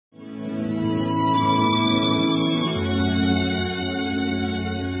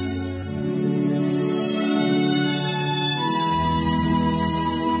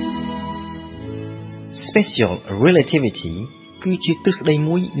special relativity គឺជាទ្រឹស្ដី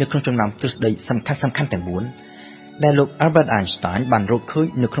មួយនៅក្នុងចំណោមទ្រឹស្ដីសំខាន់ទាំង4ដែលលោក Albert Einstein បានរកឃើញ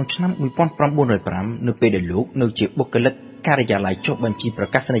នៅក្នុងឆ្នាំ1905នៅពេលដែលលោកនៅជាបុគ្គលិកការិយាល័យចុះបញ្ជីប្រ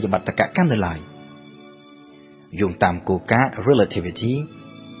កាសនីយបត្រកម្មនៅឡើយយោងតាមគោលការណ៍ relativity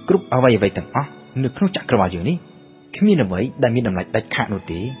គ្រប់អ្វីទាំងអស់នៅក្នុងចក្រវាឡយើងនេះគ្មានអ្វីដែលមានតម្លៃដាច់ខាតនោះ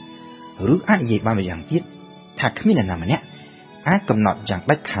ទេឬអាចនិយាយបានម្យ៉ាងទៀតថាគ្មានអ្នកណាម្នាក់អាចកំណត់យ៉ាង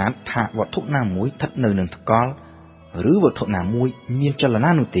ដាច់ខាតថាវត្ថុណាមួយស្ថិតនៅនឹងថ្កល់ឬវត្ថុណាមួយមានចលនា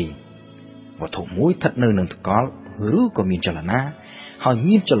នោះទេវត្ថុមួយស្ថិតនៅនឹងថ្កល់ឬក៏មានចលនាហើយ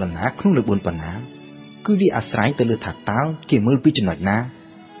មានចលនាក្នុងលើ4ប៉ុណ្ណាគឺវាអាស្រ័យទៅលើថាតើគេមើលពីចំណុចណា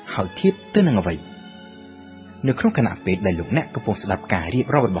ហើយធៀបទៅនឹងអ្វីនៅក្នុងគណៈពេលដែលលោកអ្នកកំពុងស្ដាប់ការរៀប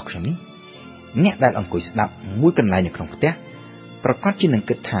រាប់របស់ខ្ញុំនេះអ្នកដែលអង្គុយស្ដាប់មួយកន្លែងនៅក្នុងផ្ទះប្រកាសជានឹង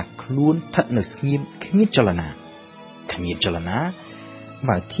គិតថាខ្លួនស្ថិតនៅស្ងៀមគ្មានចលនា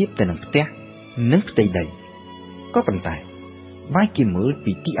បើធៀបទៅនឹងផ្ទះនិងផ្ទៃដីក៏ប៉ុន្តែបើគេមើល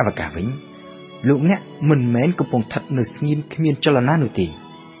ពីទីអវកាសវិញលោកអ្នកមិនមែនកំពុងស្ថិតនៅស្ងៀមគ្មានចលនានោះទេ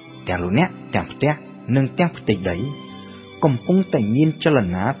ទាំងលោកអ្នកទាំងផ្ទះនិងទាំងផ្ទៃដីកំពុងតែមានចល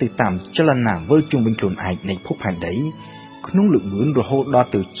នាទៅតាមចលនាវិលជុំវិញខ្លួនឯងនៃភពផែនដីក្នុងល្បឿនរហូតដល់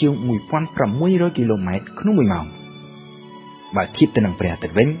ទៅជាង 1600 គីឡូម៉ែត្រក្នុង1ម៉ោងបើធៀបទៅនឹងព្រះអាទិ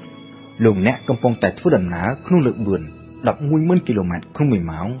ត្យវិញលោកអ្នកកំពុងតែធ្វើដំណើរក្នុងល្បឿន 110,000 គីឡូម៉ែត្រក្នុង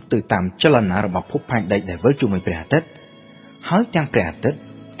1ម៉ោងទៅតាមចលនារបស់ភពផែនដីដែលវិលជុំវិញព្រះអាទិត្យហើយទាំងព្រះអាទិត្យ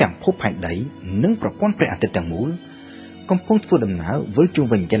ទាំងភពផែនដីនិងប្រព័ន្ធព្រះអាទិត្យទាំងមូលកំពុងធ្វើដំណើរវិលជុំ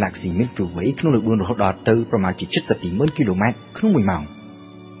វិញ Galaxy Milky Way ក្នុងល្បឿនរហូតដល់ទៅប្រមាណជា 72,000 គីឡូម៉ែត្រក្នុង1ម៉ោង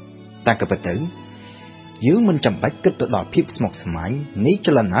តែក៏ប៉ុន្តែយើងមិនចាំបាច់គិតទៅដល់ភាពស្មុគស្មាញនៃច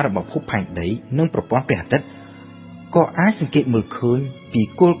លនារបស់ភពផែនដីនិងប្រព័ន្ធព្រះអាទិត្យក៏អាចសង្កេតមើលឃើញពី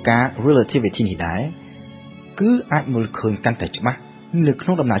គោលការណ៍ relativity នេះដែរគឺអាចមើលឃើញកាន់តែច្បាស់នៅក្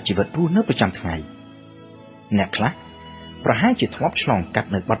នុងដំណើរជីវិតរស់នៅប្រចាំថ្ងៃអ្នកខ្លះប្រហែលជាធ្លាប់ឆ្លងកាត់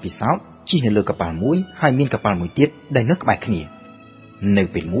នៅបទពិសោធន៍ជិះនៅលើកប៉ាល់មួយហើយមានកប៉ាល់មួយទៀតដែលនៅក្បែរគ្នានៅ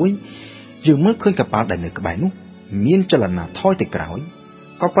ពេលមួយយើងមើលឃើញកប៉ាល់ដែលនៅក្បែរនោះមានចលនាថយទៅក្រោយ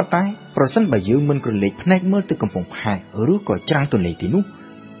ក៏ប៉ុន្តែប្រសិនបើយើងមិនក្រឡេកភ្នែកមើលទៅកំពង់ផែឬក៏ច្រាំងទន្លេទីនោះ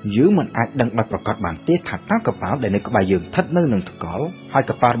យើងមិនអាចដឹងដោយប្រកាសបានទេថាតើកប៉ាល់ដែលនៅក្បែរយើងស្ថិតនៅនឹងថ្កល់ហើយ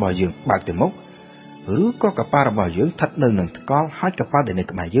កប៉ាល់របស់យើងបើកទៅមុខឬក៏កប៉ាល់របស់យើងស្ថិតនៅនឹងថ្កល់ហើយកប៉ាល់ដែលនៅ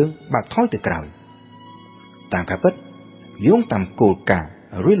ក្បែរយើងបើកថយទៅក្រោយតាមការពិតយោងតាមគោលការណ៍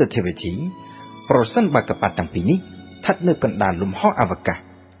relativity ប្រសិនបើកប៉ាល់ទាំងពីរនេះស្ថិតនៅកណ្ដាលលំហអវកាស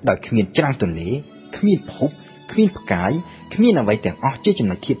ដោយគ្មានច្រាំងទន្លេគ្មានភពគ្មានផ្កាយគ្មានអ្វីទាំងអស់ជាចំ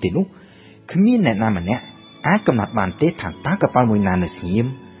ណុចធៀបទេនោះគ្មានអ្នកណាម្នាក់អាចកំណត់បានទេថាតើកប៉ាល់មួយណានៅស្ងៀម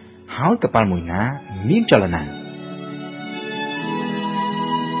ហើយកប៉ាល់មួយណាមានចលនា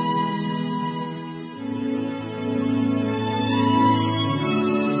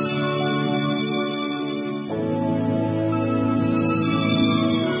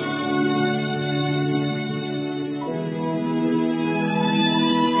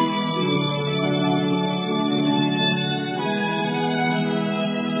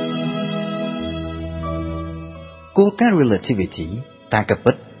គោលការណ៍ relativity តែក៏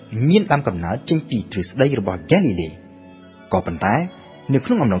ពិតមានដើមកំណើតចេញពីទ្រឹស្ដីរបស់ Galilei ក៏ប៉ុន្តែនៅក្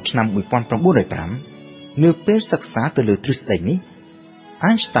នុងអំឡុងឆ្នាំ1905នៅពេលសិក្សាទៅលើទ្រឹស្ដីនេះ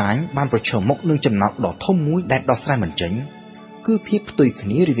Einstein បានប្រឈមមុខនឹងចំណោទដ៏ធំមួយដែលដោះស្រាយមិនចេញគឺភាពផ្ទុយគ្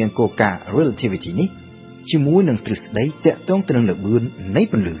នារវាងគោលការណ៍ relativity នេះជាមួយនឹងទ្រឹស្ដីទាក់ទងទៅនឹងល្បឿននៃ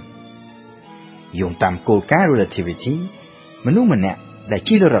ពន្លឺយោងតាមគោលការណ៍ relativity មនុស្សម្នាក់ដែល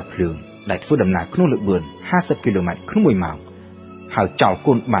ជិះលើរថភ្លើងដែលធ្វើដំណើរក្នុងល្បឿន50 គីឡូម៉ែត្រក្នុង1ម៉ោងហើយចោល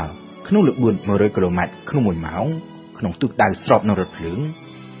កូនបាល់ក្នុងល្បឿន100 គីឡូម៉ែត្រក្នុង1ម៉ោងក្នុងទិសដៅស្របនឹងរថភ្លើង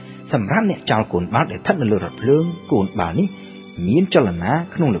សម្រាប់អ្នកចោលកូនបាល់ដែលស្ថិតនៅលើរថភ្លើងកូនបាល់នេះមានចលនា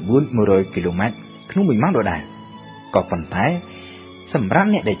ក្នុងល្បឿន100 គីឡូម៉ែត្រក្នុង1ម៉ោងដដែលក៏ប៉ុន្តែសម្រាប់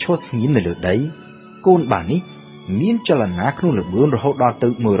អ្នកដែលឈរស្ងៀមនៅលើដីកូនបាល់នេះមានចលនាក្នុងល្បឿនរហូតដល់ទៅ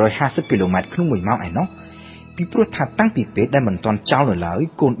150 គីឡូម៉ែត្រក្នុង1ម៉ោងឯណោះពីព្រោះថាតាំងពីពេលដែលមិនទាន់ចោលនៅឡើយ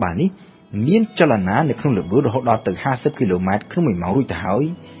កូនបាល់នេះមានចលនានៅក្នុងល្បឿនរហូតដល់ទៅ50 គីឡូម៉ែត្រក្នុង1ម៉ោងរួចទៅហើយ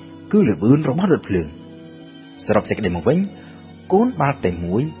គឺល្បឿនរបស់រថភ្លើងសរុបសេចក្តីមកវិញកូនបាល់តែ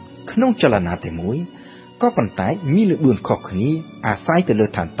មួយក្នុងចលនាតែមួយក៏ប៉ុន្តែមានល្បឿនខុសគ្នាអាស្រ័យទៅលើ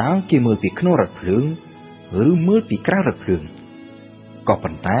ថាតើគេមើលពីក្នុងរថភ្លើងឬមើលពីក្រៅរថភ្លើងក៏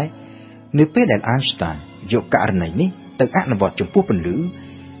ប៉ុន្តែនៅពេលដែល Einstein យកករណីនេះទៅអនុវត្តចំពោះពន្លឺ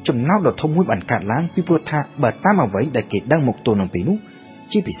ចំណោទដ៏ធំមួយបានកើតឡើងពីព្រោះថាបើតាមអ្វីដែលគេដឹងមកទល់នឹងពេលនោះ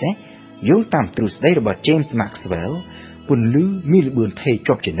ជាពិសេសយោងតាមទ្រឹស្ដីរបស់ James Maxwell ពន្លឺមានល្បឿនថេរ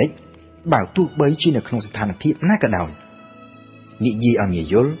ជាប់ជានិច្ចបើទោះបីជានៅក្នុងស្ថានភាពណាក៏ដោយនិយាយឲ្យងាយ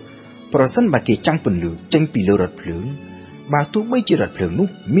យល់ប្រសិនបើគេចាំងពន្លឺចេញពីលើរថភ្លើងបើទោះបីជារថភ្លើងនោះ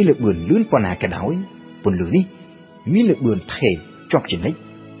មានល្បឿនលឿនប៉ុណ្ណាក៏ដោយ ពន្លឺនេះមានល្បឿនថេរជាប់ជានិច្ច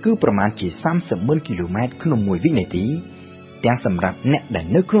គឺប្រមាណជា30,000 គីឡូម៉ែត្រក្នុង1វិនាទីទាំងសម្រាប់អ្នកដែល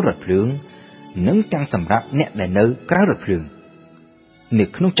នៅក្នុងរថភ្លើងនិងទាំងសម្រាប់អ្នកដែលនៅក្រៅរថភ្លើងនៅ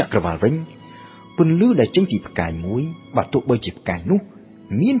ក្នុងចក្រវាឡវិញពន្លឺដែលចេញពីផ្កាយមួយបើទោះបីជាផ្កាយនោះ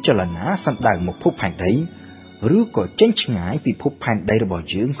មានចលនាសំដៅមកភពផែនដីឬក៏ចេញឆ្ងាយពីភពផែនដីរបស់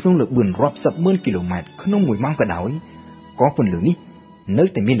យើងក្នុងល្បឿនរាប់សិបម៉ឺនគីឡូម៉ែត្រក្នុង1ម៉ោងក៏ដោយក៏ពន្លឺនេះនៅ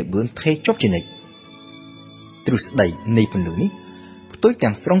តែមានល្បឿនថេរជាប់ជានិច្ចទ្រឹស្ដីនៃពន្លឺនេះផ្ទុយ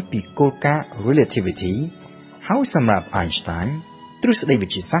ទាំងស្រុងពីគោលការណ៍ Relativity ហើយសម្រាប់ Einstein ទ្រឹស្ដីវិ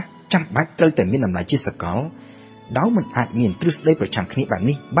ទ្យាសាស្ត្រចាំបាច់ត្រូវតែមានតម្លៃជាសកលដោយមិនអាចមានទ្រឹស្ដីប្រឆាំងគ្នាបែប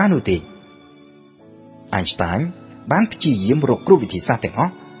នេះបាននោះទេ Einstein បានព្យាយាមរកគ្រូវិទ្យាសាស្ត្រទាំងអ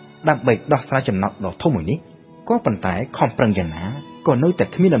ស់ដើម្បីដោះស្រាយចំណោទដ៏ធំមួយនេះក៏ប៉ុន្តែខំប្រឹងយ៉ាងណាក៏នៅតែ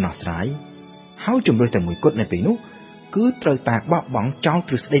គ្មានដំណោះស្រាយហើយជំរឿនតែមួយគត់នៅពេលនោះគឺត្រូវតែបោះបង់ចោល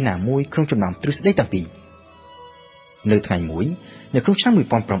ទ្រឹស្ដីណាមួយក្នុងចំណោមទ្រឹស្ដីទាំងពីរនៅថ្ងៃមួយនៅក្នុងឆ្នាំ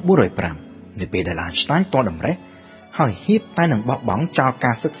1905នៅពេលដែល Einstein តតម្រេះហើយហ៊ានតែនឹងបោះបង់ចោល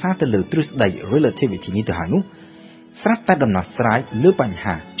ការសិក្សាទៅលើទ្រឹស្ដី Relativity នេះទៅហើយនោះស្រាប់តែដំណោះស្រាយលើបញ្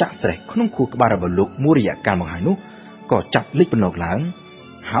ហាចាក់ស្រេះក្នុងខួរក្បាលរបស់លោកមួយរយៈកាលមកហើយនោះក៏ចាប់លេចបំណងឡើង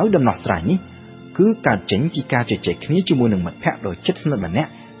ហើយដំណោះស្រាយនេះគឺកើតចេញពីការជជែកគ្នាជាមួយនឹងមិត្តភក្តិដ៏ជិតស្និទ្ធម្នា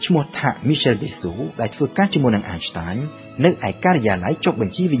ក់ឈ្មោះថា Michel Dessau ដែលធ្វើការជាមួយនឹង Einstein នៅឯការិយាល័យចុះប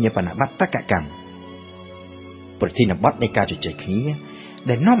ញ្ជីវិញ្ញាបនបត្រតក្កកម្មប្រធានបទនៃការជជែកគ្នា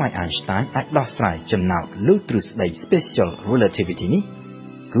ដែលនាំឲ្យ Einstein អាចដោះស្រាយចំណោទលើទ្រឹស្ដី Special Relativity នេះ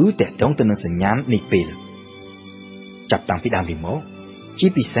គឺទាក់ទងទៅនឹងសញ្ញាណនៃពេលចាប់តាំងពីដើមពីមកជា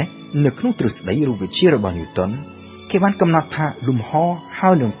ពិសេសនៅក្នុងទ្រឹស្ដីរូបវិទ្យារបស់ Newton គេបានកំណត់ថាលំហហើ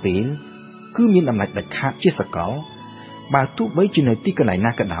យនឹងពេលគឺមានតម្លៃដាច់ខាតជាសកលបើទោះបីជានៅទីកន្លែង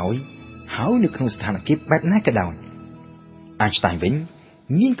ណាក៏ដោយហើយនៅក្នុងស្ថានភាពបែបណាក៏ដោយ Einstein វិញ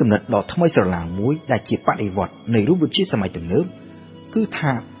មានគំនិតដ៏ថ្មីស្រឡាងមួយដែលជាបដិវត្តន៍នៃរូបវិទ្យាសម័យទំនើបគឺ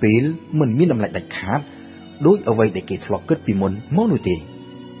ថាពេលមិនមានតម្លៃដាច់ខាតដូចអ្វីដែលគេធ្លាប់គិតពីមុនមកនោះទេ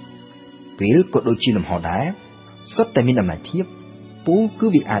ពេលក៏ដូចជាលំហដែរសុទ្ធតែមានតម្លៃធៀបពូលគឺ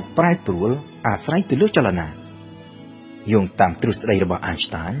វាអាចប្រែប្រួលអាស្រ័យទៅលើចលនាយោងតាមទ្រឹស្ដីរបស់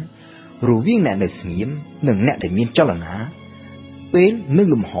Einstein រវាងអ្នកនៅស្ងៀមនិងអ្នកដែលមានចលនាពេលនិង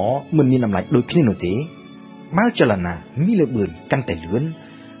លំហមិនមានតម្លៃដូចគ្នានោះទេបើចលនាមានល្បឿនកាន់តែលឿន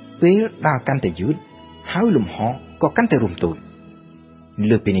ពេលដើរកាន់តែយឺតហើយលំហក៏កាន់តែរួមតូច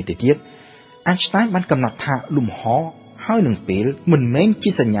លើពីនេះទៅទៀត Einstein បានកំណត់ថាលំហហើយនឹងពេលមិនមែនជា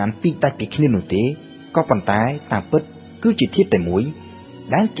សញ្ញាណពីរដាច់ពីគ្នានោះទេក៏ប៉ុន្តែតាមពិតគឺជាធាតុតែមួយ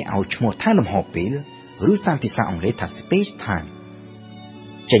ដែលគេឲ្យឈ្មោះថាលំហពេលឬតាមភាសាអង់គ្លេសថា space time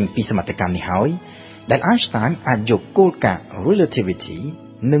ចេញពីសមត្ថកម្មនេះហើយដែល Einstein អាចយកគោលការណ៍ Relativity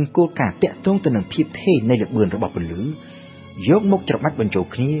និងគោលការណ៍ទាក់ទងទៅនឹងភាពថេរនៃល្បឿនរបស់ពន្លឺយកមកច្របាច់បញ្ចូល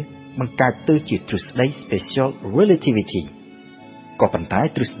គ្នាបង្កើតទៅជាទ្រឹស្ដី Special Relativity ក៏ប៉ុន្តែ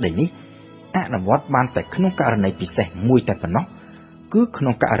ទ្រឹស្ដីនេះអនុវត្តបានតែក្នុងករណីពិសេសមួយតែប៉ុណ្ណោះគឺក្នុ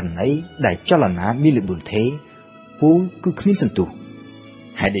ងករណីដែលចលនាមានល្បឿនថេរពូលគឺគ្មានសន្ទុះ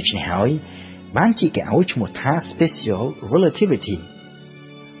ហើយដូច្នេះហើយបានជាគេឲ្យឈ្មោះថា Special Relativity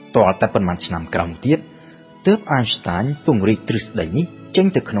តរតែប៉ុន្មានឆ្នាំក្រោយមកទៀតទើប Einstein ពង្រីកទ្រឹស្ដីនេះចេញ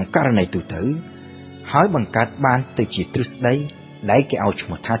ទៅក្នុងករណីទូទៅហើយបង្កើតបានទៅជាទ្រឹស្ដីដែលគេឲ្យឈ្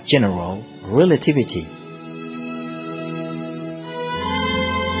មោះថា General Relativity